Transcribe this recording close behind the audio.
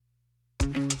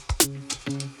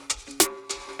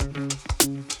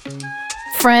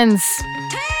Friends,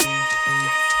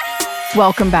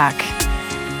 welcome back.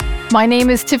 My name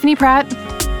is Tiffany Pratt,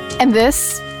 and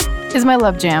this is my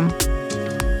Love Jam.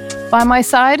 By my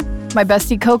side, my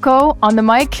bestie Coco on the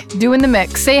mic, doing the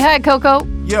mix. Say hi, Coco.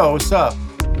 Yo, what's up?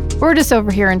 We're just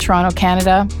over here in Toronto,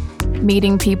 Canada,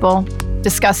 meeting people,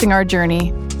 discussing our journey,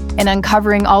 and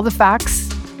uncovering all the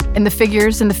facts and the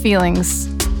figures and the feelings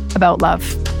about love.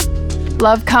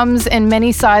 Love comes in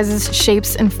many sizes,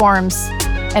 shapes, and forms.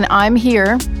 And I'm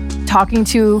here talking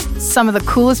to some of the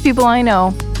coolest people I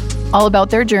know all about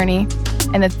their journey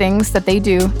and the things that they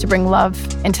do to bring love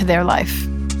into their life.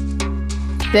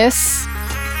 This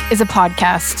is a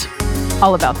podcast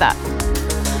all about that.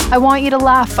 I want you to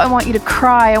laugh. I want you to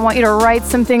cry. I want you to write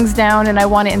some things down, and I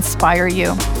want to inspire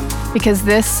you because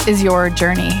this is your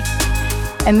journey.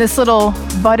 And this little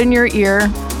bud in your ear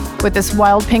with this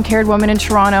wild pink-haired woman in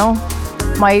Toronto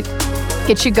might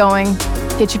get you going,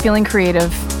 get you feeling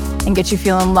creative, and get you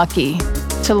feeling lucky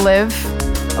to live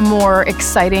a more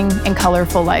exciting and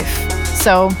colorful life.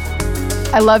 So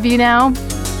I love you now.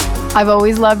 I've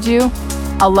always loved you.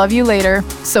 I'll love you later.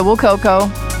 So will Coco.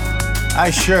 I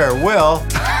sure will.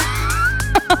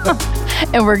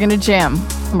 And we're going to jam.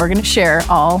 And we're going to share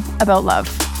all about love.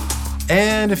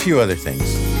 And a few other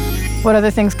things. What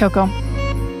other things, Coco?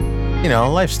 You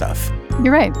know, life stuff.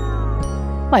 You're right.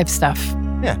 Life stuff.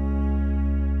 Yeah.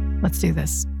 Let's do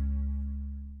this.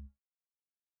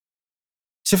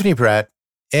 Tiffany Pratt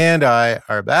and I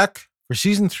are back for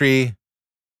season 3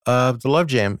 of the Love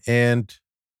Jam. And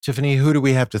Tiffany, who do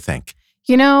we have to thank?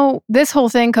 You know, this whole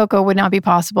thing, Coco, would not be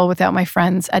possible without my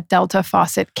friends at Delta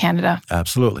Faucet Canada.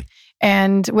 Absolutely.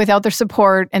 And without their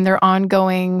support and their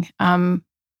ongoing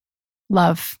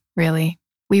love, really,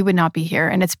 we would not be here.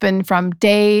 And it's been from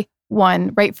day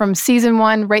one, right from season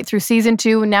 1, right through season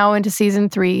 2, now into season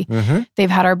 3. Mm-hmm. They've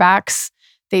had our backs.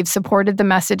 They've supported the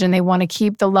message, and they want to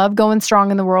keep the love going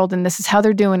strong in the world. And this is how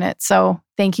they're doing it. So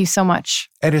thank you so much.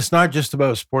 And it's not just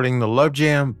about supporting the Love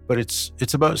Jam, but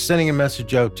it's about sending a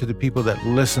message out to the people that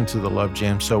listen to the Love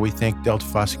Jam. So we thank Delta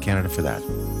Faucet Canada for that.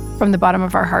 From the bottom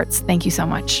of our hearts, thank you so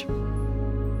much.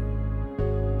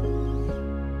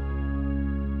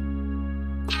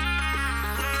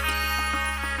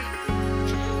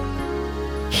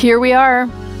 Here we are.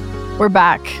 We're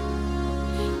back.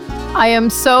 I am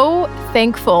so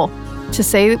thankful to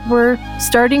say that we're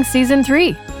starting season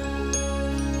 3.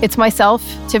 It's myself,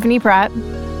 Tiffany Pratt,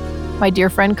 my dear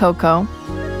friend Coco,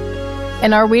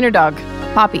 and our wiener dog,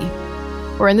 Poppy.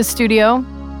 We're in the studio,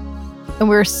 and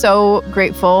we're so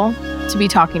grateful to be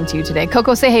talking to you today.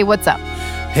 Coco, say, hey, what's up?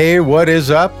 Hey, what is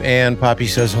up? And Poppy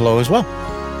says hello as well.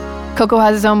 Coco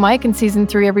has his own mic in season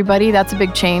 3, everybody. That's a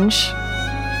big change.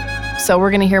 So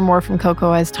we're going to hear more from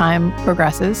Coco as time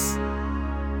progresses.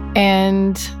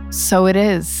 And so it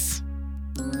is.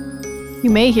 You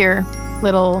may hear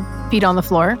little feet on the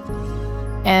floor.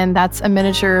 And that's a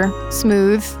miniature,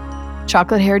 smooth,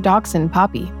 chocolate-haired dachshund,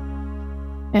 Poppy.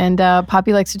 And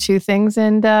Poppy likes to chew things,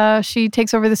 and she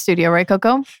takes over the studio, right,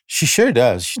 Coco? She sure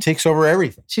does. She takes over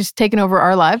everything. She's taken over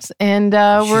our lives, and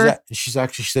she's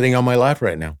actually sitting on my lap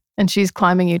right now. And she's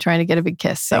climbing you, trying to get a big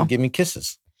kiss. So and give me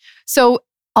kisses. So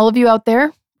all of you out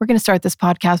there, we're going to start this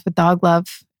podcast with dog love.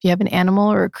 If you have an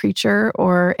animal or a creature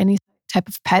or any type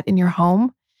of pet in your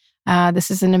home,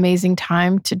 this is an amazing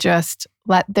time to just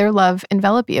let their love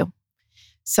envelop you.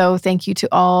 So thank you to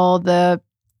all the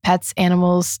pets,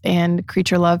 animals, and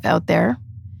creature love out there.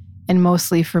 And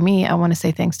mostly for me, I want to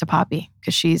say thanks to Poppy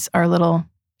because she's our little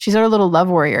love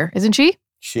warrior, isn't she?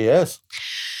 She is.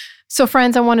 So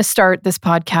friends, I want to start this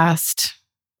podcast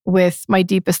with my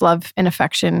deepest love and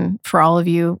affection for all of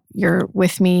you. You're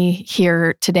with me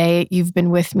here today. You've been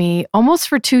with me almost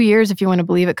for 2 years, if you want to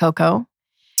believe it, Coco.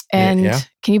 And yeah.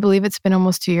 Can you believe it's been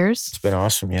almost 2 years? It's been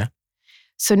awesome, yeah.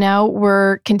 So now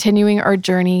we're continuing our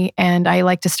journey, and I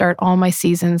like to start all my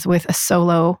seasons with a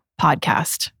solo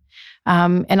podcast.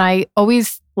 And I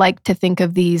always like to think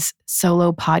of these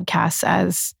solo podcasts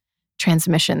as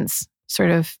transmissions, sort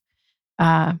of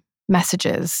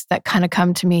messages that kind of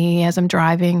come to me as I'm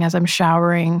driving, as I'm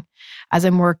showering, as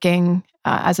I'm working,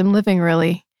 as I'm living,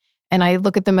 really. And I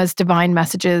look at them as divine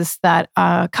messages that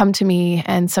come to me,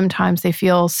 and sometimes they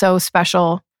feel so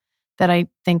special that I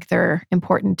think they're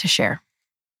important to share.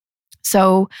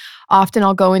 So often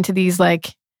I'll go into these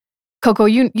like, Coco,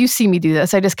 you see me do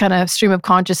this. I just kind of stream of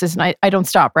consciousness, and I don't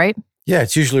stop, right? Yeah,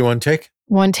 it's usually one take.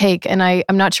 One take. And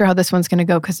I'm not sure how this one's going to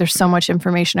go because there's so much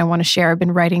information I want to share. I've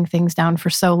been writing things down for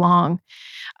so long.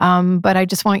 But I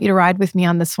just want you to ride with me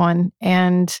on this one.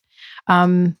 And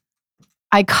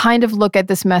I kind of look at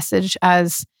this message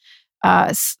as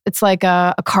it's like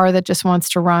a car that just wants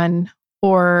to run,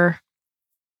 or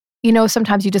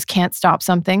sometimes you just can't stop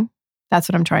something. That's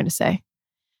what I'm trying to say.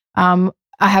 I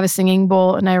have a singing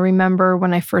bowl, and I remember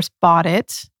when I first bought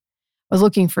it, I was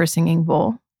looking for a singing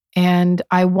bowl, and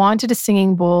I wanted a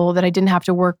singing bowl that I didn't have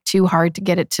to work too hard to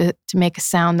get it to make a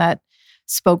sound that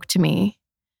spoke to me,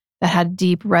 that had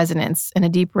deep resonance and a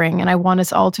deep ring. And I want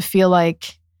us all to feel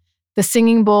like the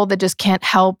singing bowl that just can't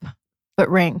help but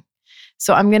ring.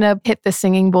 So I'm going to hit the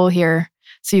singing bowl here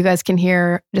so you guys can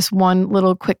hear just one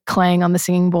little quick clang on the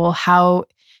singing bowl, how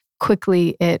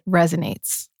quickly it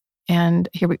resonates. And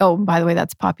here we go. Oh, by the way,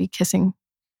 that's Poppy kissing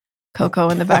Coco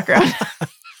in the background.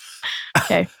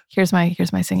 Okay, here's my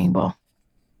singing bowl.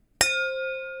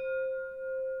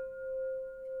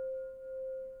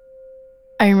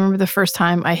 I remember the first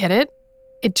time I hit it,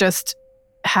 it just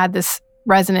had this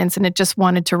resonance and it just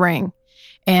wanted to ring.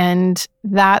 And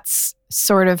that's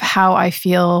sort of how I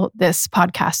feel this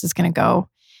podcast is going to go,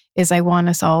 is I want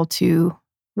us all to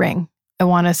ring. I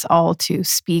want us all to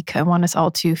speak. I want us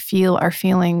all to feel our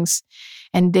feelings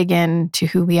and dig into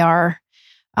who we are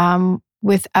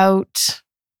without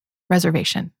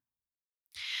reservation.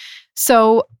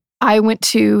 So I went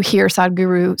to hear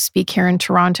Sadhguru speak here in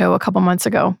Toronto a couple months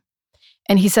ago,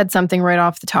 and he said something right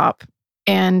off the top.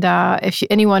 And if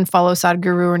anyone follows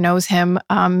Sadhguru or knows him,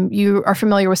 you are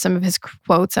familiar with some of his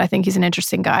quotes. I think he's an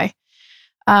interesting guy.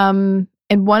 And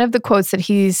one of the quotes that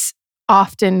he's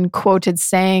often quoted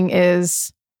saying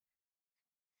is,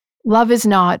 "Love is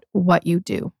not what you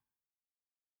do.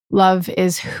 Love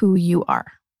is who you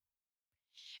are."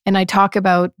 And I talk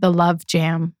about the love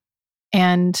jam.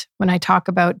 And when I talk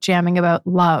about jamming about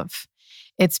love,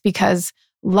 it's because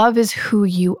love is who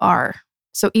you are.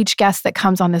 So each guest that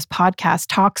comes on this podcast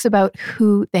talks about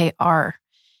who they are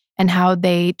and how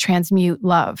they transmute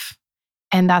love.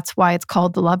 And that's why it's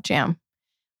called the Love Jam.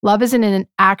 Love isn't an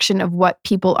action of what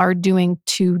people are doing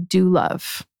to do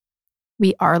love.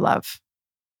 We are love.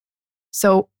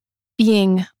 So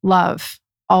being love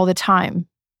all the time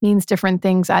means different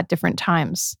things at different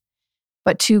times.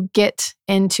 But to get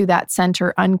into that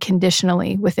center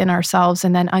unconditionally within ourselves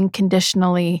and then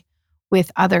unconditionally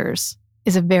with others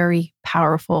is a very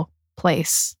powerful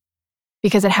place,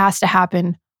 because it has to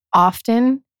happen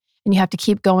often and you have to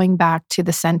keep going back to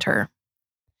the center.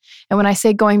 And when I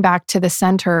say going back to the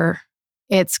center,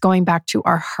 it's going back to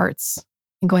our hearts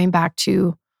and going back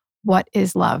to what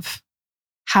is love?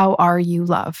 How are you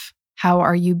love? How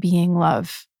are you being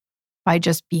love? By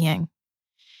just being.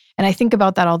 And I think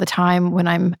about that all the time when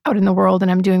I'm out in the world and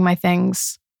I'm doing my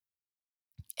things.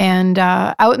 And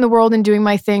out in the world and doing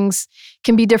my things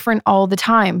can be different all the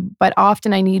time, but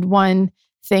often I need one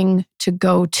thing to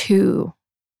go to,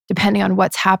 depending on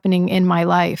what's happening in my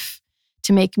life,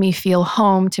 to make me feel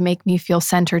home, to make me feel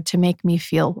centered, to make me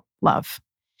feel love.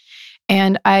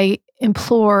 And I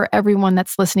implore everyone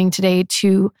that's listening today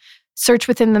to search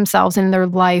within themselves and in their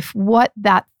life what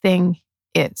that thing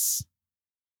is.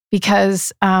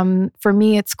 Because for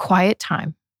me, it's quiet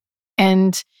time.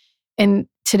 And in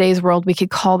today's world, we could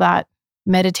call that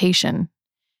meditation.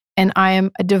 And I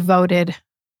am a devoted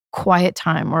quiet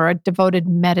time or a devoted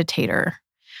meditator.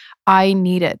 I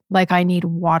need it like I need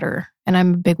water. And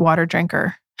I'm a big water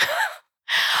drinker.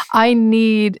 I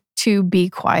need to be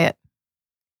quiet.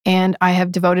 And I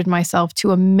have devoted myself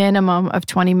to a minimum of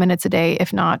 20 minutes a day,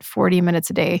 if not 40 minutes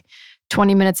a day,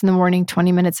 20 minutes in the morning,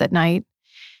 20 minutes at night.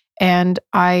 And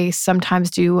I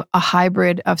sometimes do a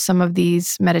hybrid of some of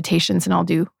these meditations, and I'll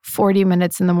do 40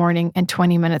 minutes in the morning and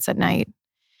 20 minutes at night.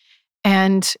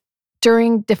 And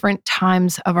during different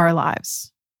times of our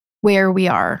lives, where we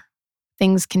are,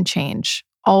 things can change.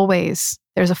 Always,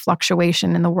 there's a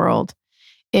fluctuation in the world,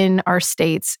 in our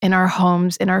states, in our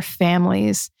homes, in our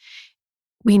families.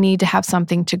 We need to have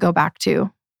something to go back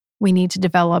to. We need to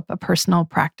develop a personal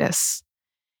practice.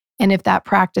 And if that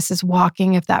practice is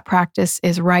walking, if that practice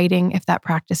is writing, if that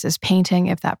practice is painting,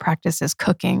 if that practice is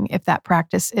cooking, if that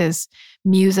practice is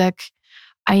music,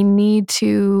 I need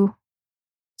to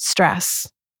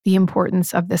stress the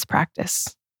importance of this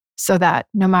practice so that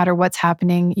no matter what's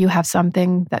happening, you have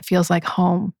something that feels like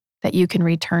home that you can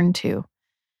return to.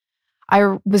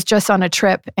 I was just on a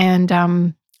trip and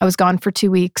I was gone for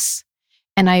 2 weeks,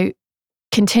 and I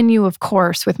continue, of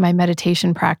course, with my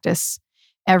meditation practice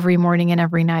every morning and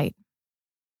every night.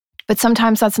 But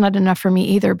sometimes that's not enough for me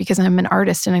either, because I'm an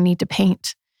artist and I need to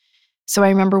paint. So I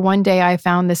remember one day I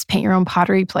found this paint your own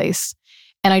pottery place,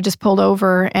 and I just pulled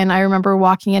over, and I remember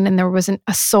walking in and there wasn't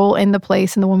a soul in the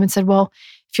place. And the woman said, "Well,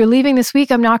 if you're leaving this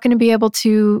week, I'm not going to be able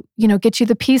to, get you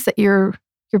the piece that you're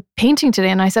painting today."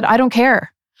 And I said, I don't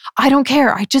care.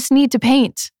 I just need to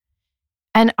paint.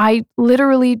 And I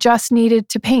literally just needed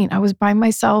to paint. I was by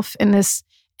myself in this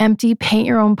empty paint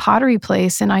your own pottery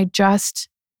place, and I just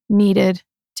needed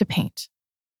to paint.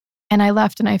 And I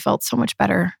left and I felt so much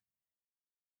better.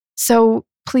 So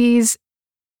please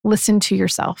listen to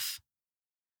yourself.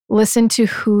 Listen to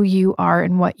who you are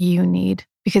and what you need,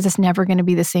 because it's never going to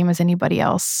be the same as anybody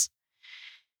else.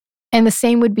 And the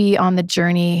same would be on the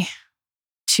journey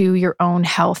to your own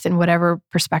health in whatever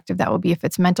perspective that will be. If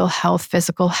it's mental health,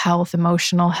 physical health,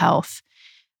 emotional health,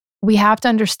 we have to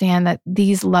understand that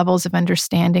these levels of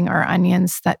understanding are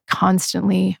onions that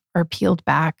constantly are peeled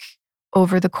back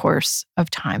over the course of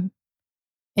time.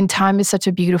 And time is such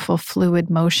a beautiful fluid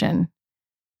motion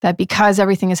that because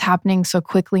everything is happening so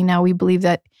quickly now, we believe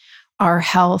that our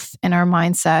health and our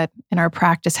mindset and our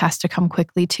practice has to come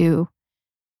quickly too.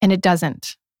 And it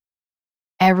doesn't.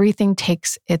 Everything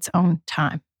takes its own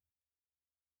time.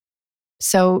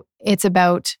 So it's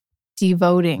about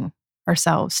devoting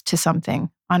ourselves to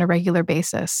something on a regular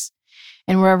basis.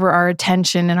 And wherever our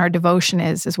attention and our devotion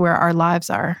is where our lives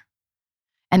are.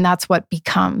 And that's what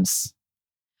becomes.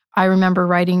 I remember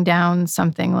writing down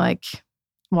something like,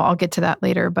 well, I'll get to that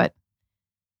later, but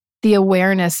the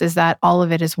awareness is that all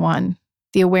of it is one.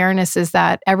 The awareness is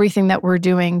that everything that we're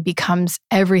doing becomes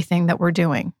everything that we're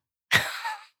doing.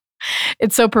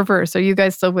 It's so perverse. Are you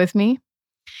guys still with me?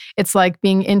 It's like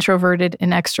being introverted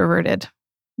and extroverted.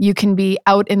 You can be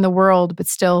out in the world, but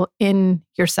still in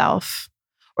yourself.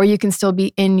 Or you can still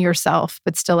be in yourself,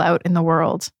 but still out in the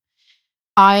world.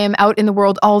 I am out in the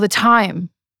world all the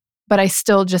time, but I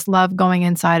still just love going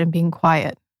inside and being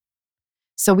quiet.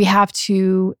 So we have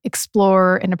to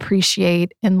explore and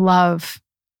appreciate and love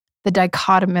the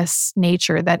dichotomous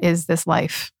nature that is this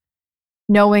life.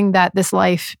 Knowing that this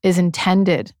life is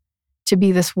intended to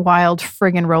be this wild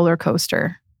friggin' roller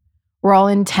coaster. We're all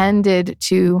intended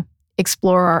to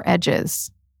explore our edges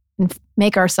and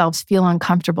make ourselves feel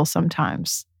uncomfortable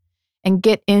sometimes and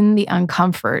get in the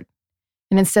uncomfort.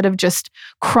 And instead of just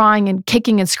crying and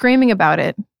kicking and screaming about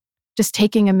it, just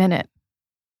taking a minute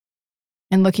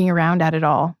and looking around at it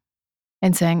all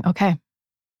and saying, okay,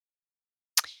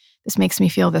 this makes me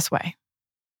feel this way.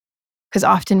 Because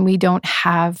often we don't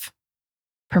have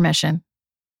permission.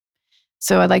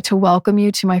 So I'd like to welcome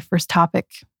you to my first topic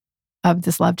of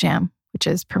this Love Jam, which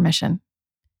is permission.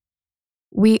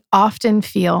 We often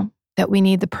feel that we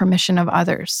need the permission of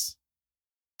others,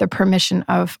 the permission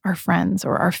of our friends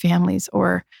or our families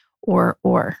or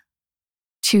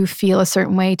to feel a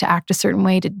certain way, to act a certain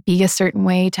way, to be a certain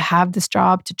way, to have this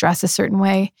job, to dress a certain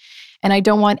way. And I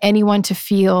don't want anyone to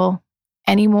feel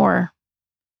anymore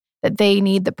that they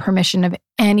need the permission of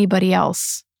anybody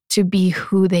else to be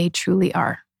who they truly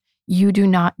are. You do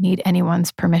not need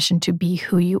anyone's permission to be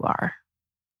who you are.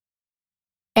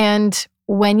 And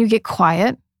when you get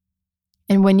quiet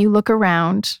and when you look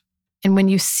around and when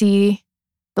you see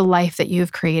the life that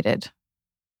you've created,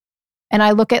 and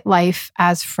I look at life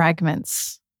as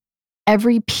fragments.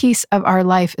 Every piece of our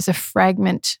life is a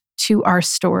fragment to our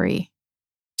story,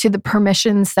 to the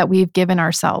permissions that we've given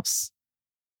ourselves.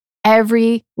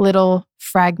 Every little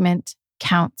fragment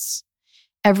counts.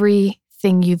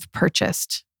 Everything you've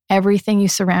purchased, everything you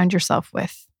surround yourself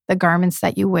with, the garments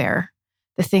that you wear,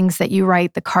 the things that you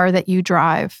write, the car that you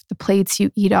drive, the plates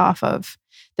you eat off of,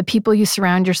 the people you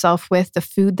surround yourself with, the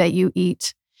food that you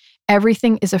eat.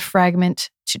 Everything is a fragment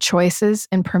to choices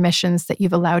and permissions that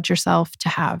you've allowed yourself to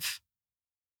have.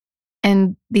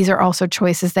 And these are also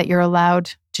choices that you're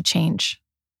allowed to change.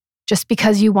 Just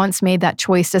because you once made that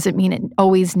choice doesn't mean it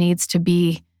always needs to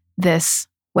be this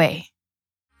way.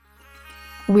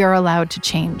 We are allowed to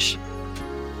change.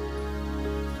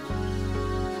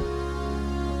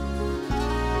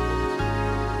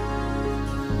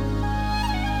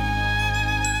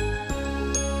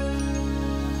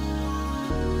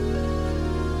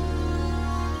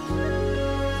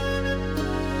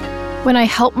 When I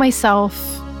help myself,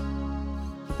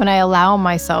 when I allow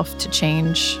myself to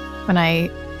change, when I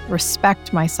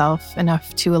respect myself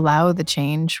enough to allow the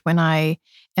change, when I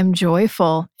am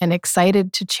joyful and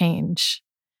excited to change,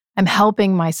 I'm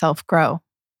helping myself grow.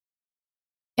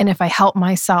 And if I help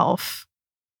myself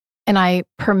and I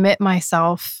permit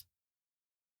myself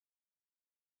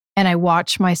and I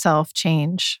watch myself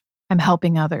change, I'm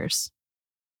helping others.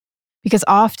 Because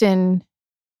often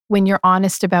when you're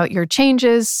honest about your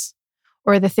changes,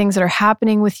 or the things that are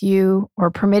happening with you, or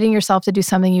permitting yourself to do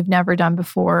something you've never done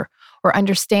before, or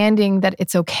understanding that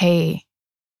it's okay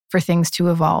for things to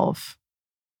evolve,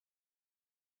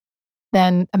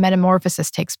 then a metamorphosis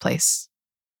takes place.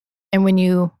 And when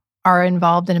you are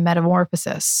involved in a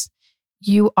metamorphosis,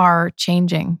 you are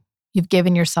changing. You've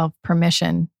given yourself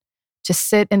permission to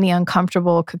sit in the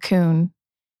uncomfortable cocoon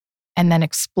and then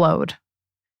explode.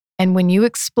 And when you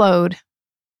explode,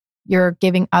 you're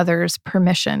giving others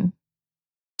permission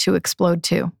to explode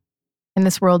too. And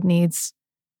this world needs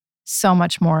so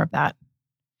much more of that.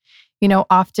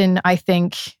 Often I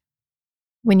think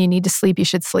when you need to sleep, you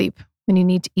should sleep. When you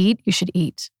need to eat, you should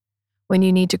eat. When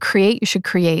you need to create, you should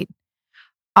create.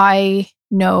 I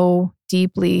know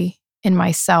deeply in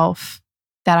myself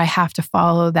that I have to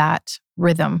follow that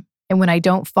rhythm. And when I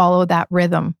don't follow that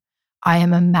rhythm, I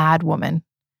am a mad woman.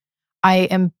 I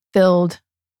am filled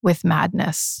with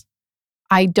madness.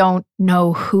 I don't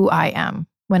know who I am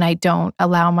when I don't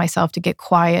allow myself to get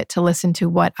quiet to listen to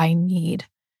what I need.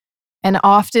 And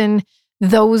often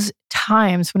those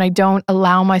times when I don't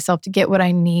allow myself to get what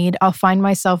I need, I'll find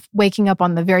myself waking up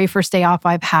on the very first day off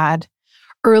I've had,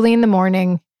 early in the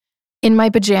morning, in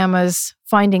my pajamas,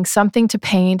 finding something to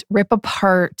paint, rip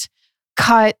apart,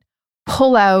 cut,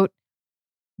 pull out,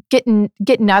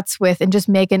 get nuts with, and just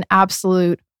make an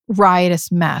absolute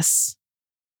riotous mess.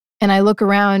 And I look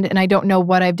around and I don't know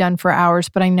what I've done for hours,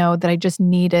 but I know that I just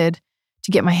needed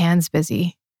to get my hands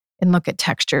busy and look at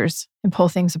textures and pull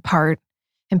things apart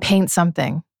and paint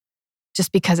something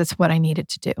just because it's what I needed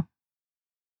to do.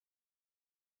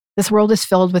 This world is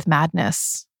filled with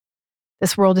madness.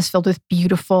 This world is filled with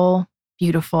beautiful,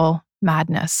 beautiful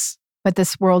madness. But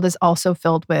this world is also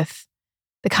filled with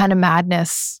the kind of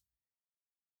madness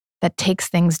that takes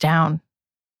things down.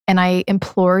 And I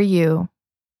implore you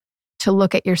to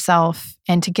look at yourself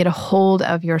and to get a hold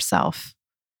of yourself,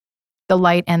 the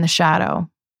light and the shadow,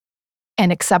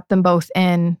 and accept them both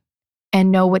in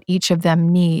and know what each of them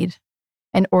need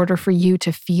in order for you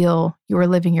to feel you are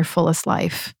living your fullest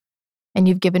life. And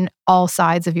you've given all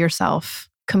sides of yourself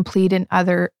complete and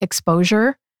utter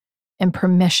exposure and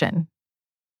permission,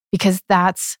 because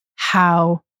that's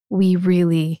how we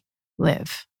really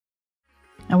live.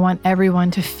 I want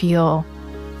everyone to feel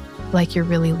like you're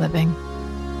really living.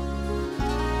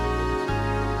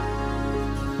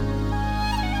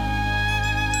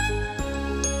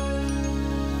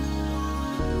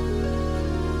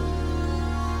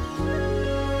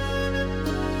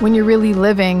 When you're really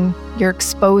living, you're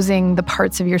exposing the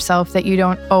parts of yourself that you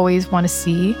don't always want to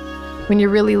see. When you're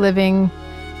really living,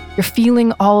 you're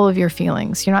feeling all of your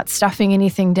feelings. You're not stuffing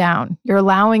anything down. You're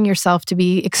allowing yourself to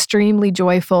be extremely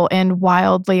joyful and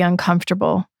wildly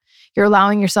uncomfortable. You're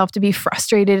allowing yourself to be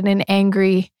frustrated and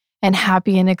angry and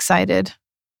happy and excited.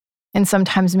 And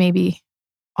sometimes maybe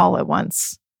all at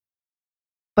once.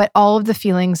 But all of the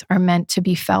feelings are meant to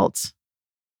be felt.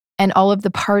 And all of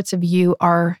the parts of you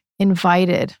are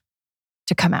invited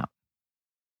to come out.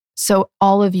 So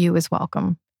all of you is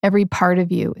welcome. Every part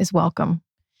of you is welcome.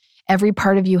 Every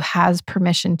part of you has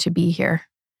permission to be here,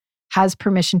 has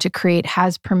permission to create,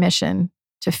 has permission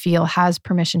to feel, has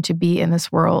permission to be in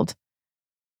this world,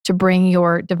 to bring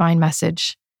your divine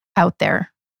message out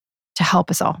there to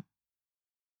help us all.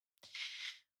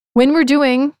 When we're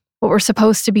doing what we're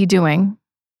supposed to be doing,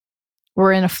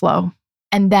 we're in a flow.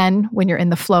 And then when you're in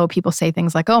the flow, people say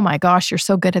things like, oh my gosh, you're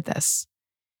so good at this.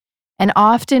 And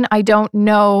often I don't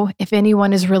know if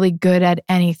anyone is really good at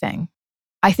anything.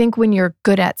 I think when you're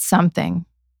good at something,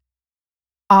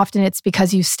 often it's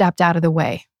because you stepped out of the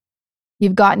way.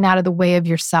 You've gotten out of the way of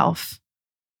yourself.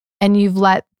 And you've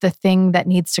let the thing that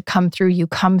needs to come through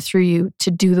you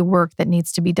to do the work that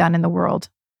needs to be done in the world.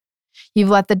 You've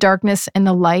let the darkness and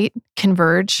the light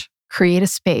converge, create a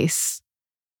space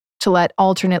to let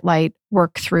alternate light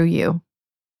work through you.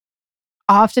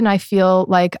 Often I feel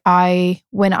like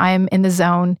when I'm in the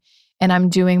zone and I'm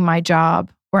doing my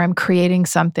job, or I'm creating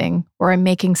something, or I'm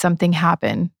making something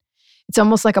happen, it's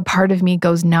almost like a part of me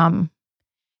goes numb.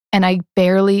 And I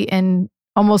barely and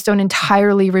almost don't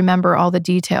entirely remember all the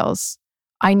details.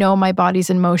 I know my body's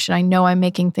in motion. I know I'm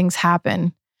making things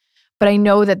happen. But I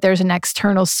know that there's an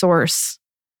external source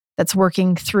that's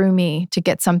working through me to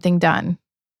get something done.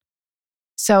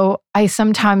 So I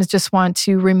sometimes just want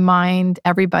to remind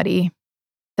everybody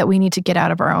that we need to get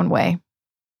out of our own way.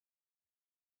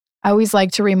 I always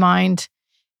like to remind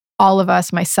all of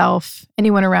us, myself,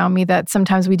 anyone around me, that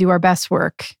sometimes we do our best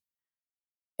work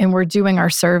and we're doing our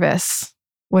service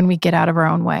when we get out of our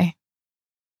own way.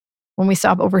 When we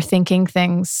stop overthinking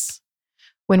things,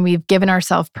 when we've given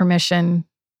ourselves permission,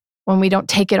 when we don't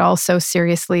take it all so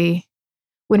seriously,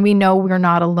 when we know we're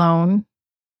not alone,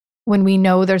 when we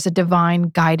know there's a divine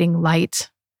guiding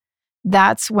light,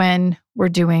 that's when we're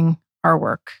doing our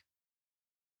work.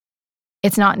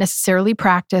 It's not necessarily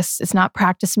practice. It's not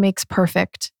practice makes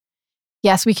perfect.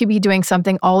 Yes, we could be doing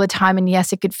something all the time. And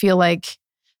yes, it could feel like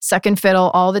second fiddle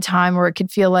all the time, or it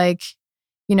could feel like,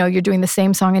 you're doing the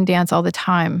same song and dance all the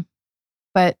time.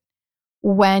 But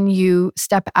when you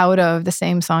step out of the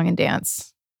same song and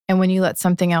dance, And when you let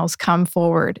something else come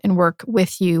forward and work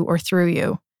with you or through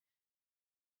you,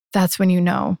 that's when you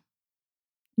know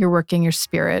you're working your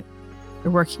spirit,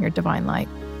 you're working your divine light.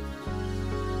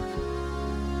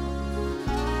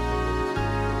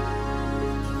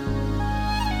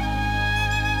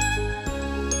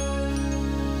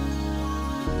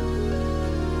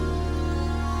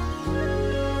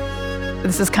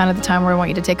 This is kind of the time where I want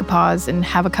you to take a pause and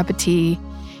have a cup of tea.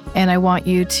 And I want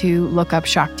you to look up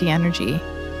Shakti energy.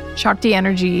 Shakti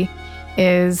energy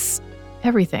is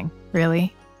everything,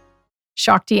 really.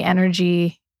 Shakti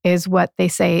energy is what they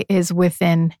say is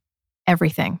within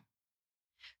everything.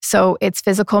 So it's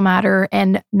physical matter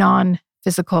and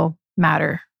non-physical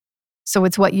matter. So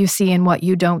it's what you see and what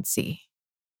you don't see.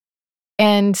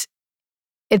 And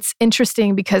it's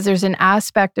interesting because there's an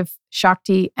aspect of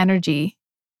Shakti energy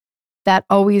that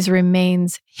always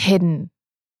remains hidden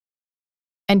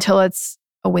until it's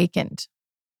awakened.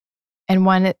 And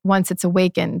once it's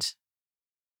awakened,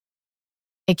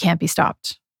 it can't be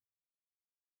stopped.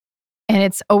 And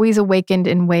it's always awakened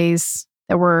in ways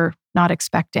that we're not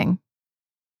expecting.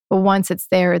 But once it's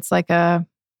there, it's like a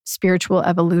spiritual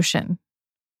evolution.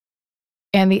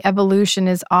 And the evolution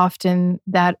is often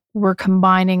that we're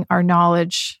combining our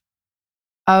knowledge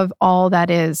of all that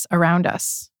is around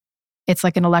us. It's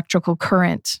like an electrical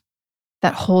current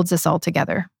that holds us all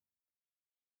together.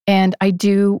 And I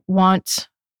do want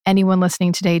anyone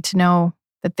listening today to know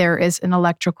that there is an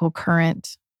electrical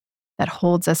current that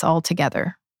holds us all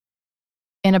together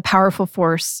in a powerful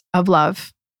force of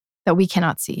love that we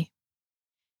cannot see.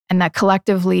 And that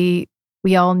collectively,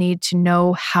 we all need to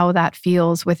know how that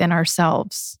feels within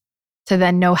ourselves to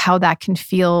then know how that can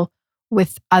feel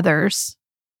with others.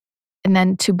 And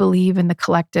then to believe in the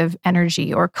collective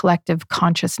energy or collective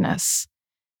consciousness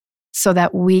so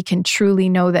that we can truly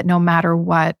know that no matter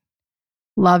what,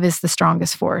 love is the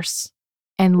strongest force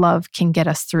and love can get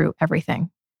us through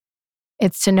everything.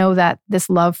 It's to know that this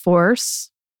love force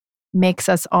makes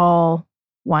us all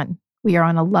one. We are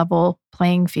on a level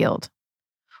playing field.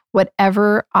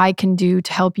 Whatever I can do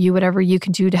to help you, whatever you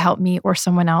can do to help me or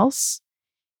someone else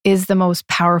is the most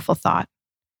powerful thought.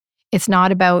 It's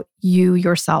not about you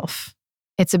yourself.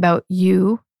 It's about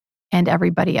you and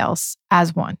everybody else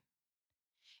as one.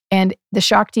 And the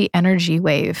Shakti energy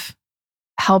wave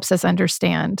helps us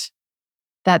understand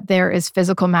that there is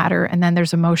physical matter and then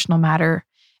there's emotional matter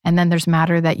and then there's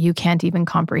matter that you can't even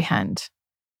comprehend.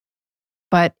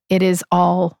 But it is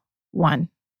all one.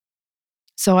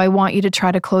 So I want you to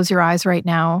try to close your eyes right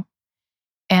now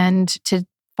and to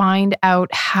find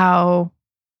out how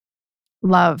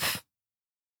love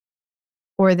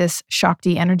or this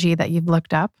Shakti energy that you've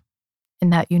looked up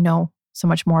and that you know so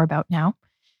much more about now,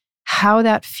 how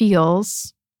that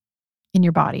feels in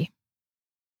your body.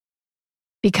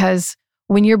 Because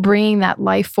when you're bringing that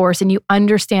life force and you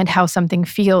understand how something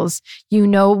feels, you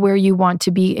know where you want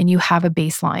to be and you have a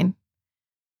baseline.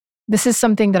 This is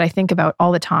something that I think about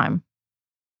all the time,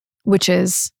 which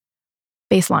is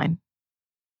baseline.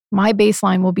 My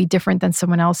baseline will be different than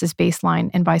someone else's baseline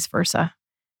and vice versa.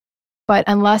 But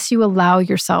unless you allow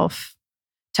yourself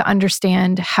to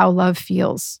understand how love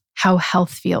feels, how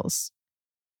health feels,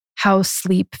 how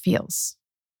sleep feels,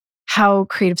 how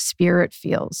creative spirit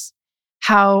feels,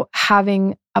 how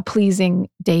having a pleasing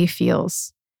day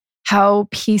feels, how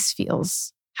peace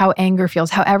feels, how anger feels,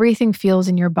 how everything feels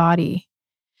in your body,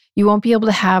 you won't be able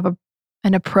to have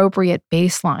an appropriate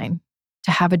baseline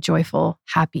to have a joyful,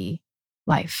 happy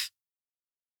life.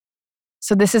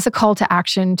 So this is a call to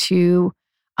action to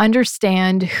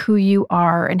understand who you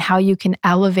are and how you can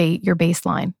elevate your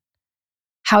baseline,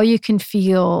 how you can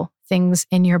feel things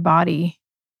in your body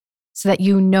so that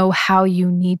you know how you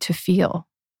need to feel,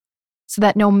 so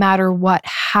that no matter what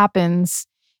happens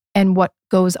and what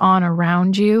goes on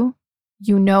around you,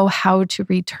 you know how to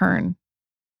return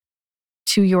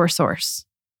to your source,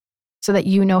 so that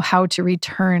you know how to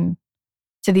return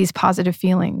to these positive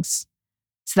feelings,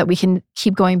 so that we can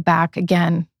keep going back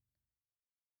again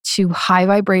to high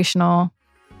vibrational,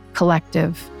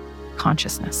 collective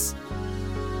consciousness.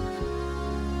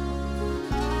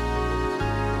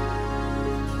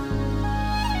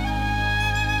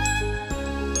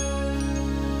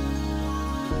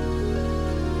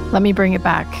 Let me bring it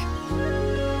back.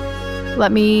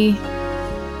 Let me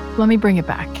bring it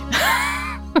back.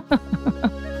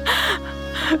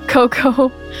 Coco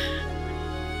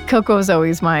is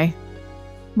always my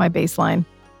baseline.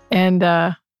 And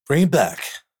bring it back.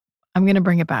 I'm going to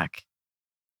bring it back.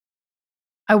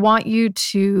 I want you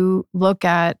to look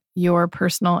at your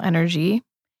personal energy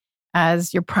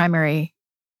as your primary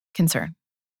concern.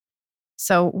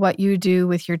 So what you do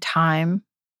with your time,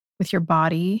 with your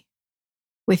body,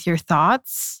 with your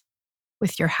thoughts,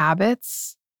 with your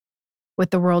habits,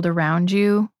 with the world around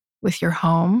you, with your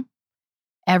home.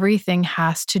 Everything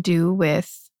has to do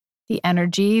with the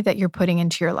energy that you're putting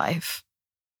into your life.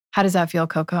 How does that feel,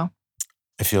 Coco?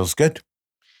 It feels good.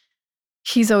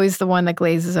 He's always the one that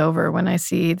glazes over when I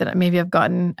see that maybe I've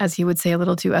gotten, as he would say, a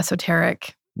little too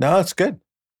esoteric. No, it's good.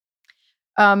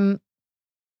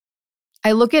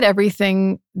 I look at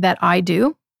everything that I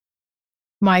do,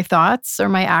 my thoughts or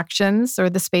my actions or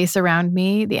the space around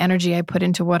me, the energy I put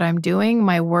into what I'm doing,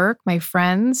 my work, my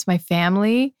friends, my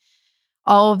family,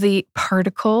 all of the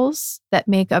particles that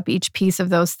make up each piece of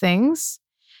those things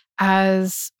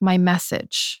as my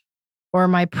message or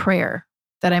my prayer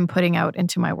that I'm putting out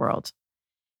into my world.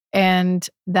 And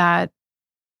that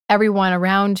everyone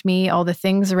around me, all the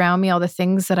things around me, all the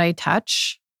things that I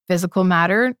touch, physical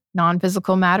matter,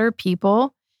 non-physical matter,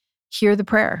 people, hear the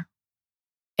prayer.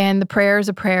 And the prayer is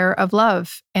a prayer of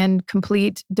love and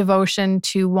complete devotion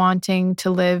to wanting to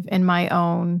live in my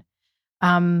own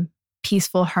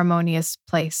peaceful, harmonious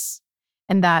place.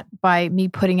 And that by me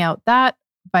putting out that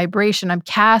vibration, I'm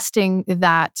casting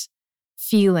that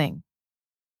feeling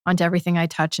onto everything I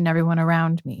touch and everyone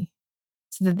around me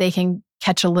so that they can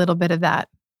catch a little bit of that.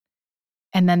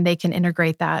 And then they can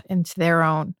integrate that into their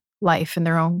own life and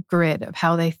their own grid of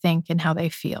how they think and how they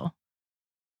feel.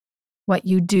 What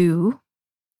you do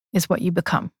is what you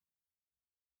become.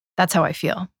 That's how I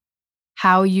feel.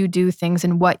 How you do things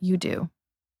and what you do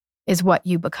is what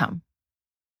you become.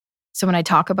 So when I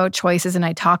talk about choices and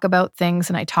I talk about things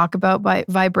and I talk about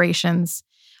vibrations,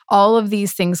 all of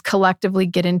these things collectively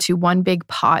get into one big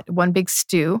pot, one big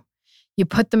stew. You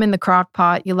put them in the crock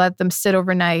pot, you let them sit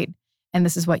overnight, and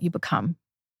this is what you become.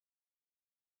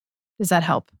 Does that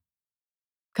help,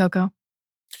 Coco?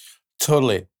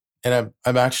 Totally. And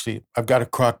I've got a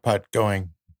crock pot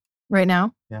going. Right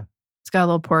now? Yeah. It's got a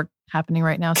little pork happening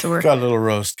right now. So we're got a little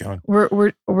roast going.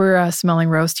 We're smelling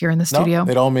roast here in the studio.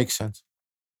 No, it all makes sense.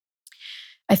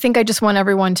 I think I just want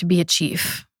everyone to be a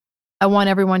chief. I want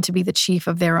everyone to be the chief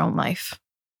of their own life.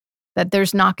 That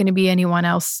there's not going to be anyone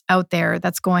else out there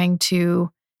that's going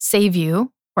to save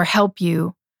you or help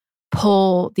you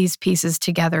pull these pieces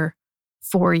together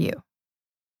for you.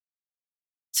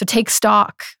 So take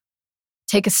stock,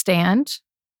 take a stand,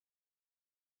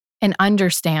 and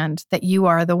understand that you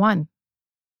are the one.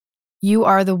 You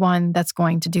are the one that's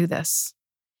going to do this.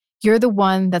 You're the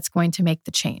one that's going to make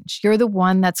the change. You're the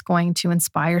one that's going to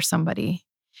inspire somebody.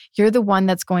 You're the one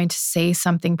that's going to say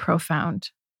something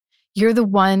profound. You're the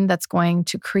one that's going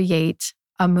to create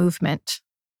a movement.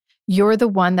 You're the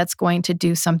one that's going to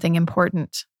do something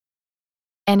important.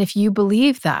 And if you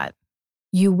believe that,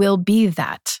 you will be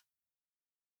that.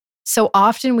 So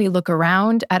often we look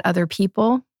around at other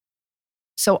people.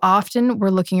 So often we're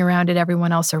looking around at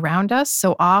everyone else around us.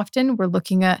 So often we're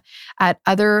looking at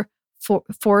other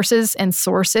forces and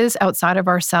sources outside of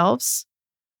ourselves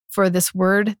for this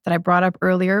word that I brought up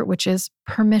earlier, which is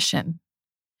permission.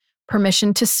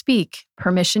 Permission to speak,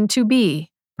 permission to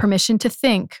be, permission to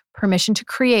think, permission to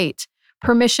create,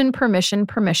 permission.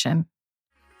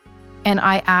 And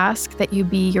I ask that you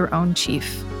be your own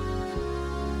chief.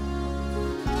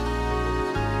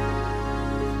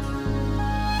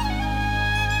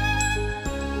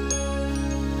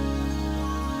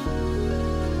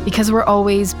 Because we're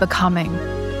always becoming.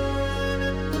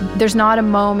 There's not a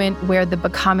moment where the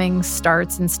becoming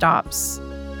starts and stops,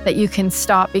 that you can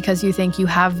stop because you think you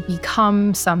have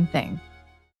become something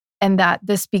and that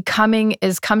this becoming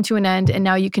is come to an end and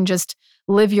now you can just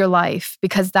live your life,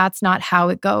 because that's not how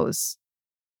it goes.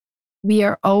 We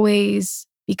are always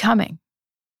becoming.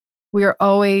 We are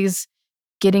always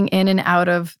getting in and out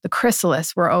of the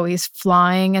chrysalis. We're always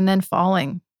flying and then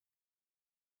falling.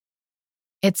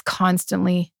 It's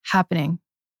constantly happening.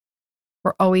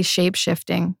 We're always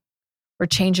shape-shifting. We're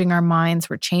changing our minds.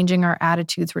 We're changing our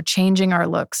attitudes. We're changing our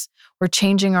looks. We're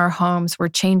changing our homes. We're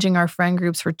changing our friend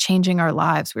groups. We're changing our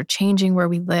lives. We're changing where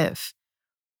we live.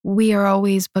 We are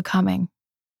always becoming.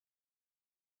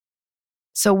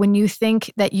 So when you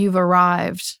think that you've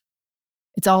arrived,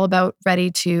 it's all about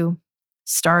ready to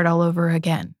start all over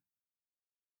again.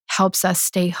 Helps us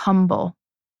stay humble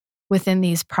within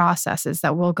these processes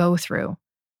that we'll go through,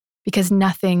 because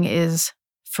nothing is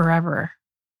forever.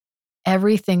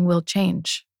 Everything will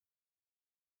change.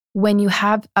 When you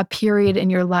have a period in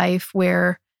your life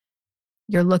where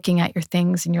you're looking at your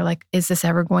things and you're like, is this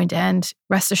ever going to end?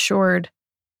 Rest assured,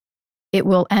 it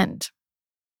will end.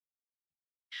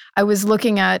 I was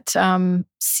looking at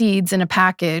seeds in a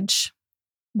package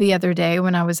the other day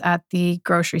when I was at the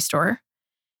grocery store.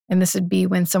 And this would be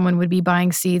when someone would be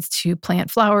buying seeds to plant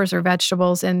flowers or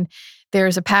vegetables. And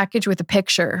there's a package with a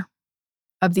picture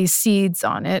of these seeds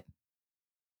on it,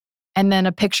 and then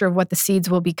a picture of what the seeds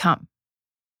will become.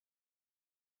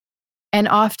 And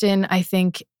often I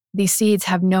think these seeds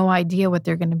have no idea what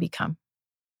they're going to become.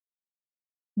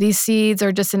 These seeds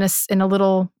are just in a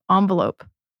little envelope,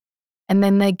 and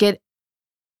then they get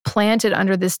planted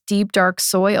under this deep, dark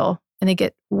soil, and they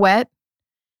get wet.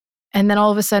 And then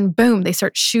all of a sudden, boom, they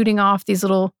start shooting off these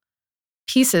little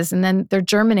pieces, and then they're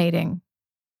germinating.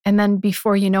 And then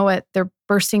before you know it, they're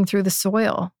bursting through the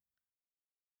soil.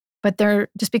 But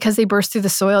just because they burst through the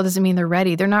soil doesn't mean they're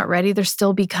ready. They're not ready. They're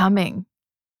still becoming.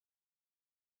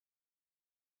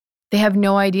 They have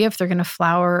no idea if they're going to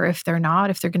flower or if they're not,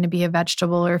 if they're going to be a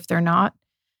vegetable or if they're not,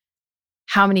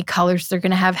 how many colors they're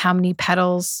going to have, how many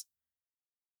petals.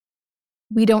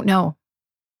 We don't know.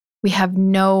 We have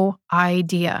no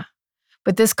idea.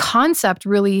 But this concept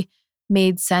really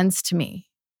made sense to me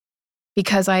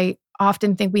because I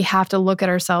often think we have to look at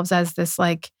ourselves as this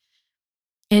like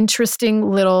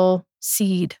interesting little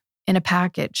seed in a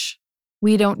package.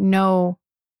 We don't know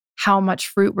how much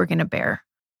fruit we're going to bear.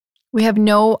 We have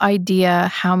no idea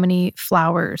how many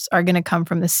flowers are going to come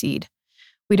from the seed.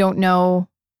 We don't know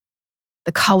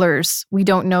the colors. We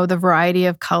don't know the variety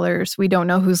of colors. We don't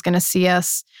know who's going to see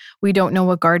us. We don't know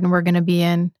what garden we're going to be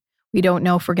in. We don't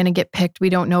know if we're going to get picked. We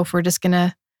don't know if we're just going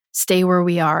to stay where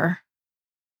we are.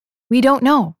 We don't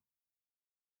know.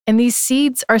 And these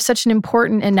seeds are such an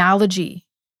important analogy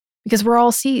because we're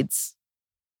all seeds.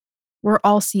 We're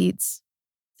all seeds.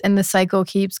 And the cycle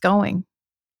keeps going.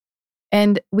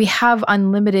 And we have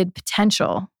unlimited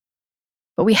potential,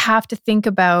 but we have to think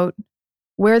about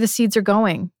where the seeds are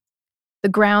going, the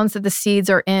grounds that the seeds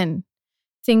are in.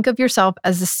 Think of yourself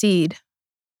as a seed.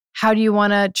 How do you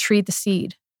want to treat the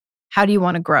seed? How do you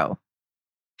want to grow?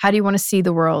 How do you want to see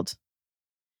the world?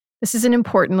 This is an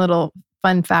important little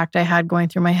fun fact I had going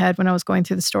through my head when I was going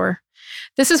through the store.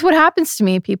 This is what happens to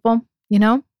me, people.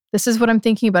 This is what I'm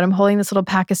thinking about. I'm holding this little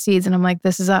pack of seeds and I'm like,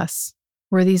 this is us.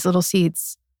 We're these little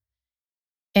seeds.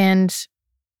 And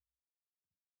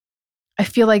I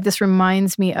feel like this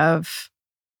reminds me of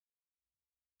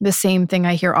the same thing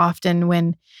I hear often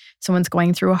when someone's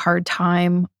going through a hard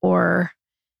time or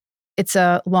it's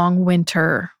a long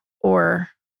winter or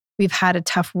we've had a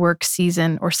tough work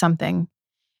season or something.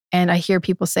 And I hear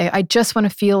people say, I just want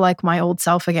to feel like my old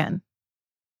self again.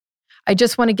 I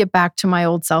just want to get back to my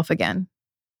old self again.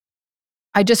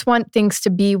 I just want things to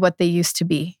be what they used to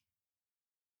be.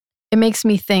 It makes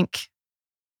me think.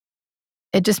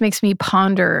 It just makes me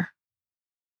ponder,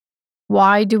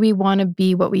 why do we want to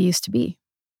be what we used to be?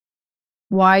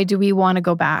 Why do we want to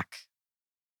go back?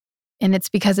 And it's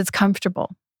because it's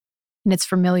comfortable and it's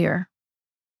familiar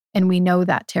and we know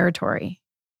that territory.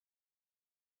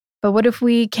 But what if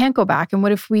we can't go back? And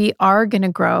what if we are going to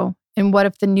grow? And what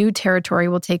if the new territory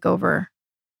will take over?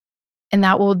 And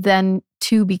that will then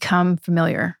too become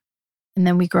familiar. And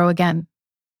then we grow again.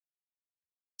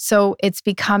 So it's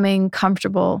becoming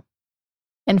comfortable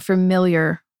and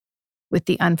familiar with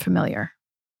the unfamiliar.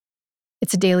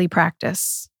 It's a daily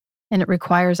practice, and it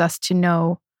requires us to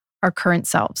know our current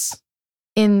selves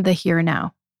in the here and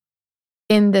now,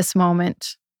 in this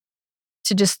moment,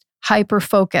 to just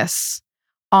hyper-focus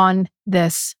on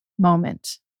this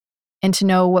moment and to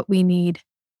know what we need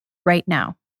right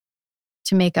now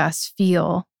to make us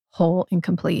feel whole and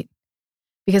complete.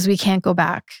 Because we can't go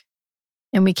back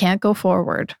and we can't go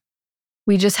forward.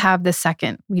 We just have this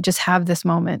second. We just have this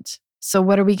moment. So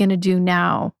what are we going to do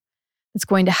now that's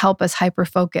going to help us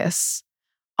hyper-focus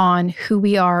on who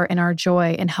we are and our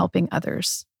joy and helping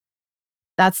others?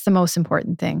 That's the most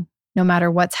important thing. No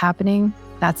matter what's happening,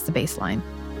 that's the baseline.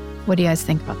 What do you guys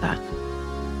think about that?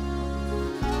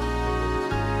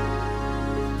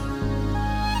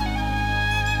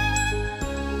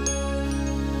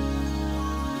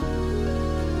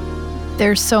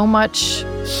 There's so much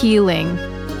healing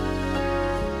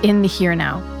in the here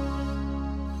now.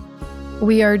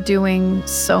 We are doing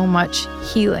so much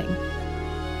healing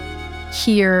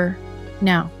here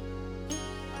now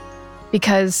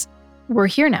because we're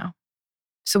here now.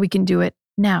 So we can do it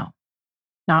now,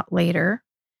 not later,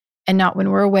 and not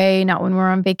when we're away, not when we're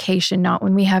on vacation, not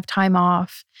when we have time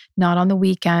off, not on the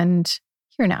weekend,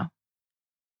 here now.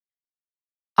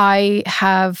 I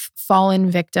have fallen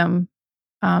victim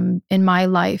in my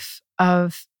life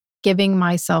of giving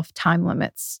myself time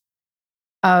limits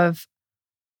of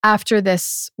after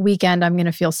this weekend, I'm going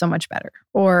to feel so much better,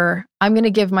 or I'm going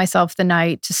to give myself the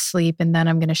night to sleep and then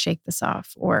I'm going to shake this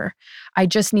off, or I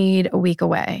just need a week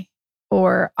away,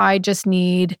 or I just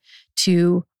need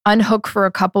to unhook for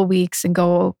a couple weeks and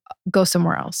go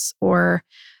somewhere else, or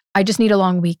I just need a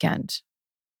long weekend.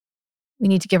 We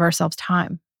need to give ourselves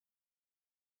time.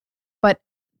 But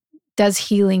does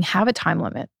healing have a time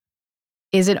limit?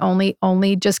 Is it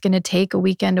only just going to take a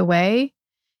weekend away?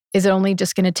 Is it only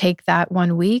just going to take that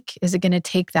 1 week? Is it going to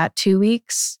take that 2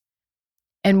 weeks?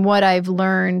 And what I've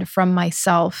learned from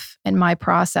myself and my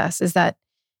process is that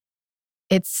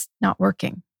it's not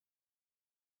working.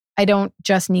 I don't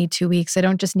just need 2 weeks. I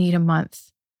don't just need a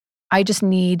month. I just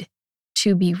need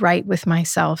to be right with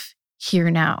myself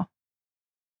here now.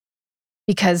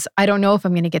 Because I don't know if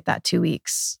I'm going to get that 2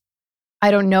 weeks. I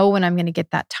don't know when I'm going to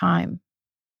get that time.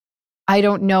 I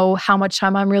don't know how much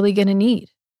time I'm really going to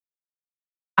need.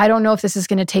 I don't know if this is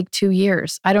going to take 2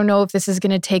 years. I don't know if this is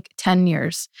going to take 10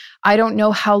 years. I don't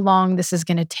know how long this is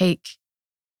going to take.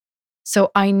 So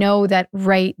I know that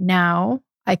right now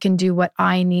I can do what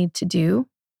I need to do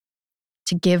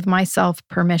to give myself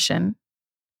permission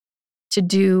to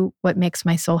do what makes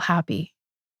my soul happy,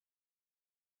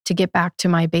 to get back to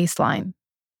my baseline,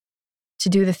 to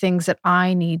do the things that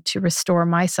I need to restore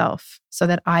myself so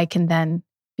that I can then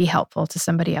be helpful to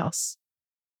somebody else.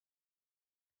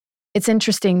 It's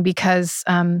interesting because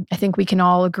I think we can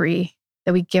all agree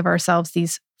that we give ourselves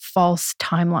these false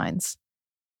timelines.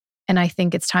 And I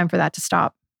think it's time for that to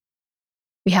stop.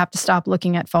 We have to stop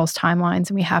looking at false timelines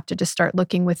and we have to just start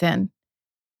looking within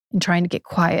and trying to get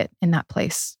quiet in that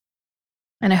place.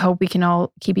 And I hope we can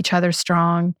all keep each other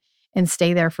strong and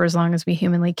stay there for as long as we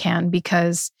humanly can,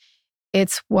 because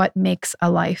it's what makes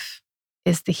a life,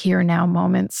 is the here now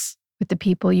moments with the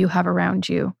people you have around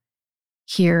you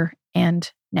here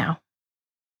and now.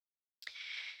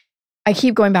 I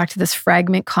keep going back to this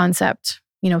fragment concept,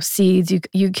 seeds.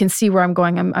 You can see where I'm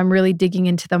going. I'm really digging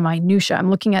into the minutia. I'm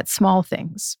looking at small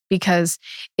things because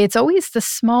it's always the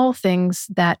small things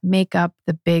that make up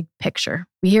the big picture.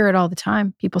 We hear it all the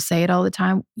time. People say it all the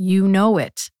time. You know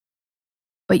it,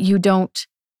 but you don't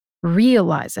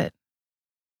realize it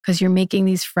because you're making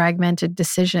these fragmented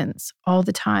decisions all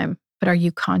the time. But are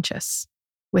you conscious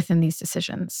within these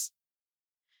decisions?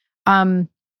 I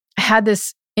had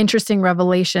this interesting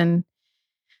revelation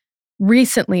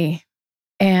recently,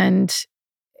 and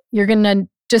you're going to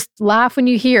just laugh when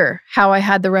you hear how I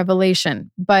had the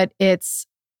revelation, but it's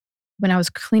when I was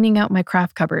cleaning out my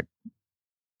craft cupboard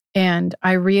and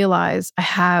I realized I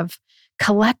have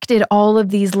collected all of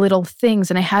these little things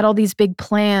and I had all these big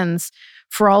plans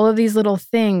for all of these little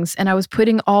things, and I was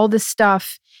putting all this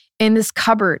stuff in this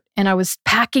cupboard and I was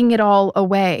packing it all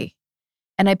away.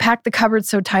 And I packed the cupboard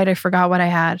so tight I forgot what I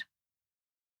had.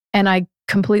 And I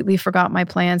completely forgot my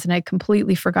plans and I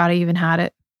completely forgot I even had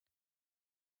it.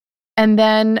 And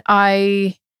then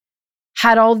I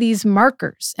had all these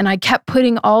markers and I kept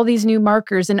putting all these new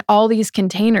markers in all these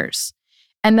containers.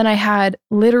 And then I had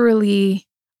literally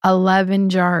 11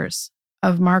 jars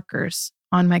of markers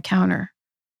on my counter,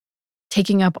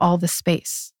 taking up all the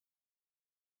space.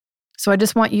 So I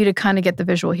just want you to kind of get the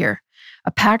visual here.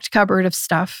 A packed cupboard of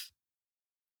stuff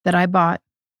that I bought,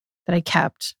 that I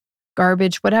kept,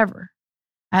 garbage, whatever.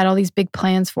 I had all these big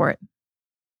plans for it.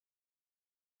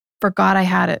 Forgot I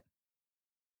had it.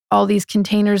 All these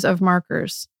containers of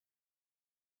markers.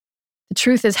 The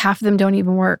truth is, half of them don't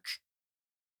even work.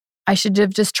 I should have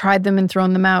just tried them and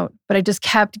thrown them out, but I just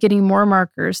kept getting more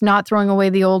markers, not throwing away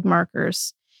the old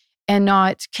markers and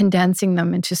not condensing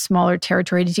them into smaller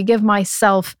territory to give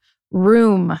myself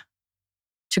room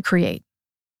to create.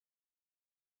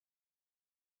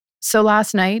 So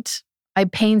last night, I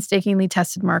painstakingly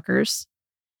tested markers,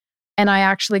 and I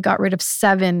actually got rid of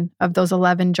 7 of those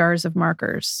 11 jars of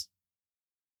markers.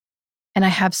 And I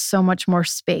have so much more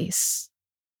space.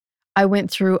 I went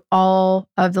through all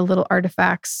of the little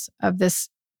artifacts of this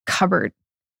cupboard,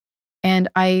 and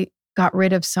I got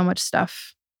rid of so much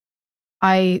stuff.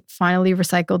 I finally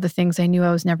recycled the things I knew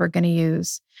I was never going to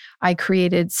use. I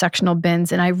created sectional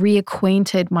bins, and I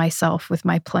reacquainted myself with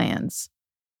my plans.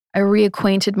 I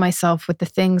reacquainted myself with the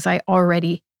things I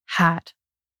already had.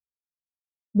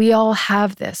 We all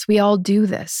have this. We all do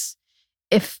this.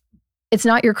 If it's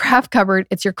not your craft cupboard,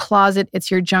 it's your closet, it's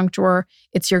your junk drawer,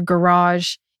 it's your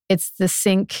garage, it's the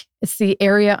sink, it's the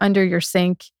area under your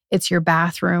sink, it's your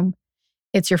bathroom,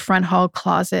 it's your front hall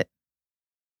closet.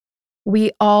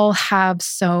 We all have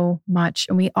so much,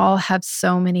 and we all have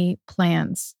so many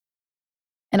plans.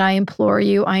 And I implore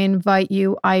you, I invite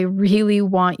you, I really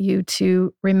want you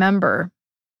to remember,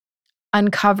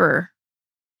 uncover,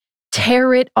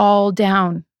 tear it all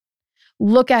down,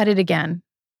 look at it again,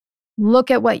 look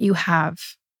at what you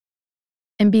have,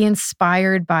 and be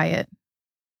inspired by it.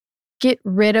 Get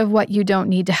rid of what you don't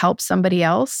need to help somebody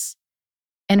else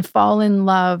and fall in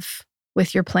love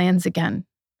with your plans again.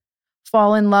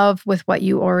 Fall in love with what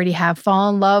you already have. Fall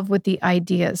in love with the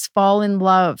ideas. Fall in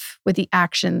love with the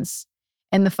actions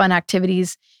and the fun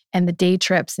activities and the day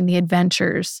trips and the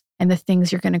adventures and the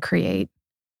things you're going to create.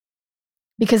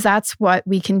 Because that's what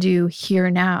we can do here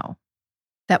now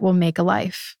that will make a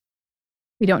life.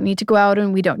 We don't need to go out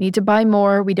and we don't need to buy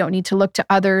more. We don't need to look to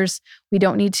others. We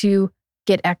don't need to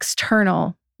get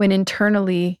external when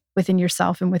internally within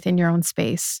yourself and within your own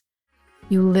space,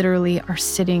 you literally are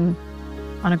sitting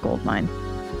on a gold mine.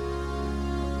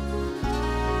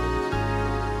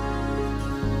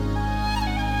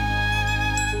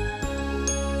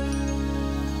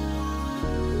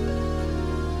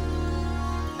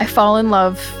 I fall in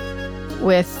love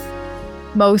with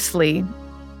mostly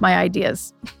my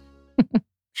ideas.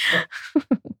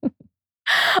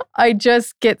 I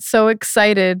just get so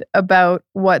excited about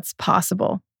what's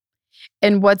possible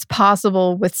and what's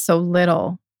possible with so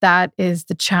little. That is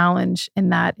the challenge,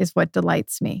 and that is what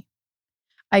delights me.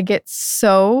 I get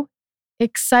so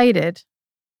excited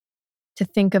to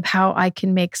think of how I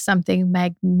can make something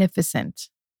magnificent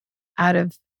out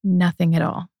of nothing at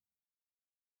all.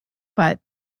 But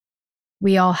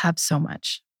we all have so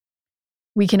much.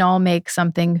 We can all make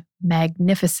something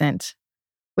magnificent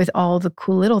with all the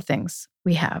cool little things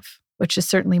we have, which is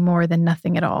certainly more than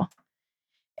nothing at all.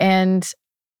 And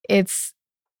it's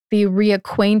the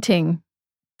reacquainting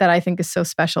that I think is so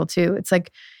special too. It's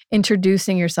like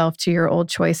introducing yourself to your old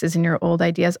choices and your old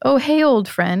ideas. Oh, hey, old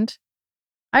friend.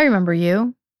 I remember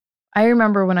you. I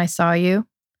remember when I saw you.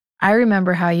 I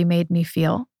remember how you made me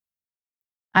feel.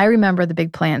 I remember the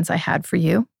big plans I had for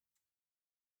you.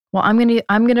 Well, I'm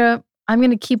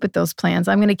gonna keep with those plans.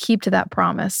 I'm gonna keep to that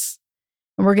promise.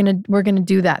 And we're gonna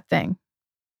do that thing.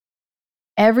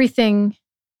 Everything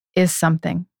is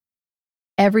something.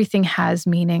 Everything has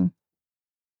meaning.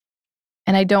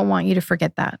 And I don't want you to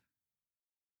forget that.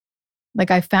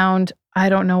 Like I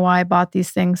don't know why I bought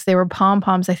these things. They were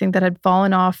pom-poms, I think, that had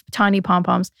fallen off, tiny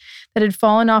pom-poms that had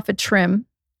fallen off a trim.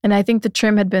 And I think the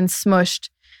trim had been smushed.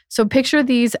 So picture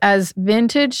these as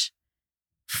vintage,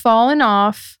 fallen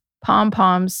off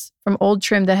pom-poms from old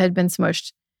trim that had been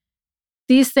smushed.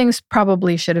 These things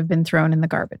probably should have been thrown in the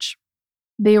garbage.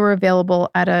 They were available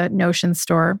at a Notion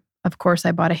store. Of course,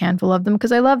 I bought a handful of them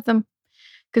because I loved them.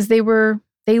 Because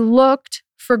they looked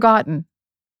forgotten.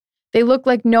 They looked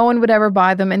like no one would ever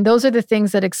buy them. And those are the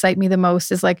things that excite me the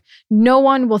most, is like, no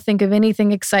one will think of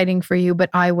anything exciting for you, but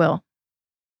I will.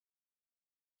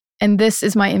 And this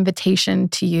is my invitation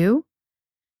to you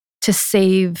to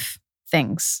save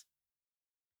things.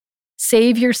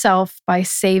 Save yourself by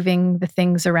saving the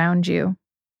things around you.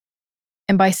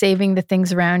 And by saving the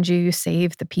things around you, you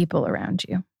save the people around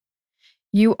you.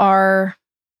 You are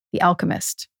the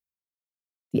alchemist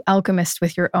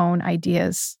with your own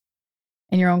ideas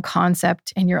and your own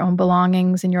concept and your own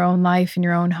belongings and your own life and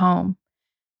your own home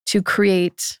to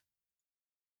create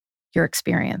your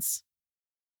experience.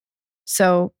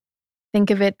 So think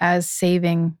of it as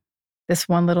saving this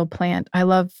one little plant. I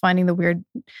love finding the weird,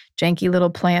 janky little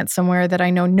plant somewhere that I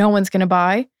know no one's going to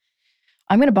buy.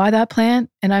 I'm going to buy that plant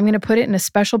and I'm going to put it in a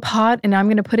special pot and I'm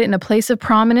going to put it in a place of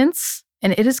prominence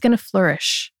and it is going to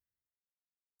flourish.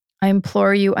 I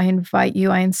implore you, I invite you,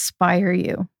 I inspire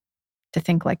you to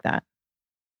think like that.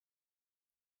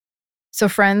 So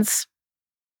friends,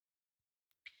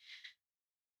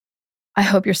 I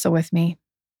hope you're still with me.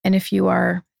 And if you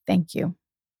are, thank you.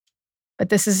 But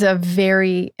this is a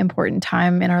very important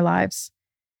time in our lives,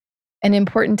 an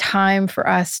important time for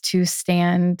us to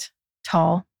stand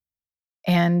tall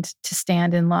and to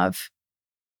stand in love.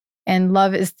 And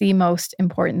love is the most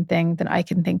important thing that I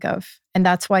can think of. And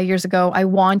that's why years ago, I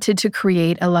wanted to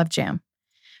create a love jam,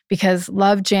 because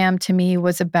love jam to me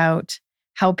was about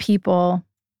how people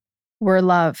were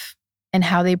love and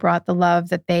how they brought the love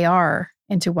that they are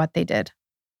into what they did.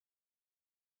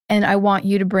 And I want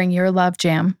you to bring your love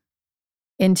jam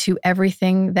into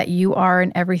everything that you are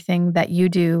and everything that you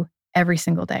do every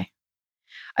single day.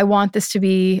 I want this to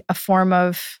be a form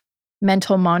of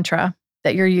mental mantra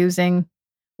that you're using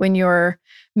when you're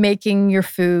making your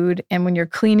food and when you're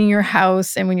cleaning your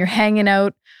house and when you're hanging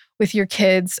out with your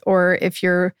kids, or if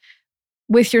you're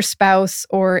with your spouse,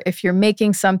 or if you're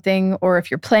making something, or if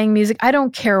you're playing music. I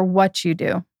don't care what you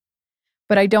do,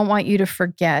 but I don't want you to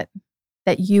forget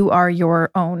that you are your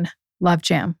own love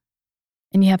jam.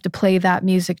 And you have to play that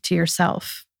music to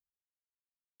yourself.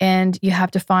 And you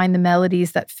have to find the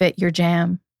melodies that fit your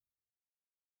jam.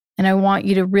 And I want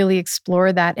you to really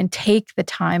explore that and take the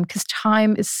time, because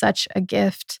time is such a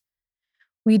gift.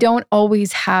 We don't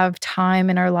always have time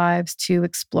in our lives to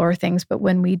explore things, but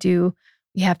when we do,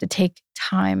 we have to take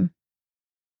time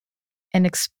and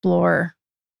explore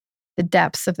the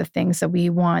depths of the things that we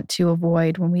want to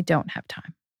avoid when we don't have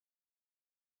time.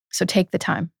 So take the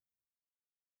time.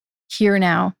 Here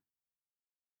now,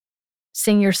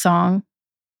 sing your song.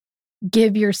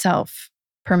 Give yourself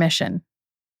permission.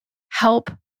 Help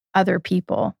other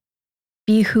people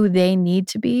be who they need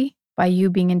to be by you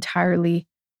being entirely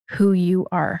who you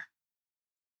are.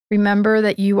 Remember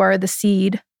that you are the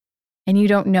seed and you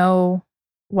don't know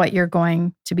what you're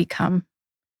going to become.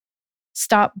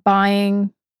 Stop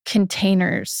buying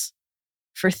containers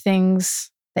for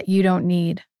things that you don't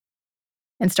need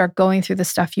and start going through the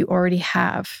stuff you already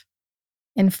have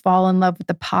and fall in love with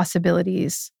the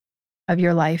possibilities of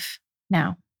your life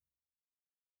now.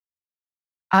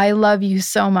 I love you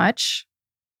so much,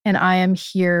 and I am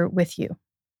here with you.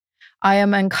 I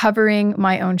am uncovering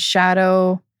my own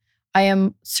shadow. I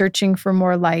am searching for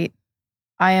more light.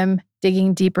 I am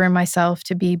digging deeper in myself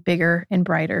to be bigger and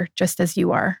brighter, just as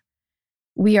you are.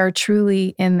 We are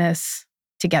truly in this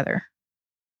together.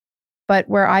 But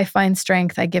where I find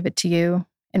strength, I give it to you.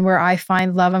 And where I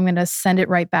find love, I'm going to send it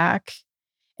right back.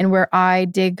 And where I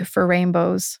dig for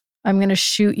rainbows, I'm going to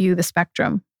shoot you the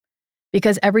spectrum.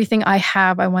 Because everything I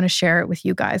have, I want to share it with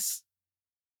you guys.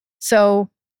 So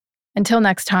until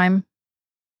next time,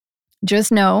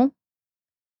 just know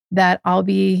that I'll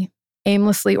be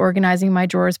aimlessly organizing my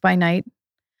drawers by night,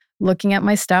 looking at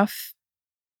my stuff,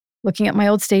 looking at my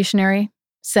old stationery,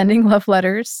 sending love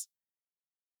letters,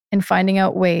 and finding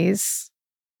out ways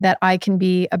that I can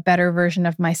be a better version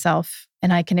of myself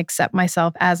and I can accept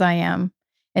myself as I am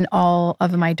in all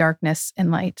of my darkness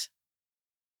and light.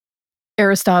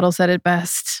 Aristotle said it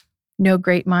best, no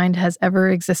great mind has ever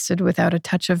existed without a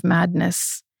touch of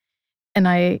madness. And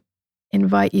I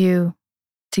invite you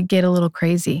to get a little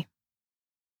crazy,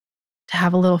 to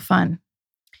have a little fun,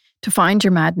 to find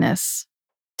your madness,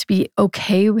 to be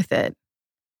okay with it,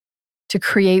 to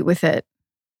create with it,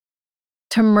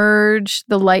 to merge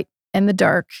the light and the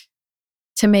dark,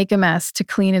 to make a mess, to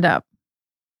clean it up,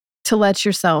 to let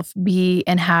yourself be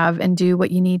and have and do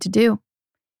what you need to do,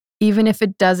 even if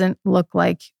it doesn't look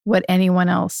like what anyone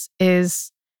else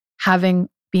is having,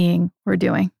 being, or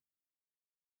doing.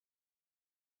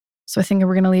 So I think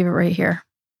we're going to leave it right here.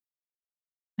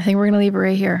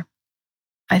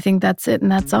 I think that's it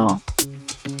and that's all.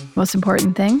 Most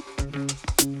important thing,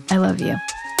 I love you.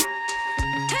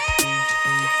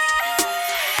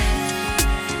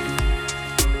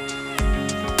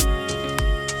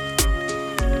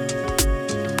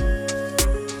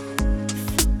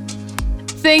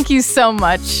 Thank you so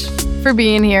much for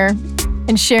being here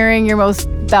and sharing your most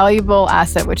valuable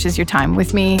asset, which is your time,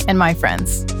 with me and my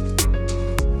friends.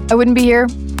 I wouldn't be here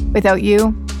without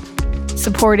you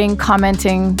supporting,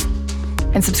 commenting,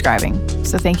 and subscribing.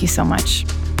 So thank you so much.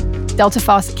 Delta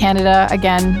Faucet Canada,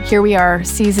 again, here we are,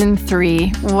 season 3.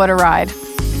 What a ride.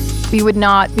 We would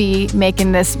not be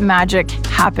making this magic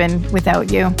happen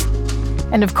without you.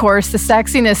 And of course, the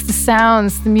sexiness, the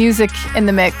sounds, the music in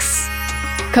the mix.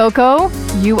 Coco,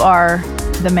 you are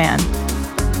the man.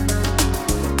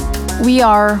 We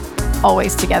are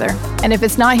always together. And if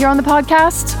it's not here on the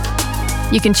podcast,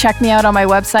 you can check me out on my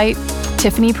website,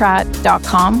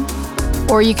 tiffanypratt.com,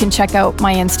 or you can check out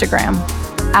my Instagram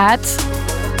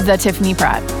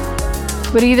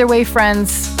 @TheTiffanyPratt. But either way,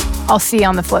 friends, I'll see you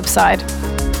on the flip side.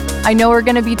 I know we're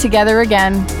going to be together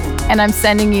again, and I'm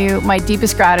sending you my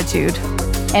deepest gratitude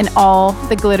and all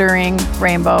the glittering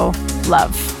rainbow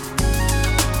love.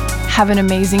 Have an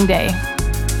amazing day.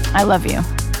 I love you.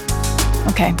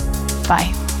 Okay,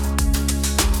 bye.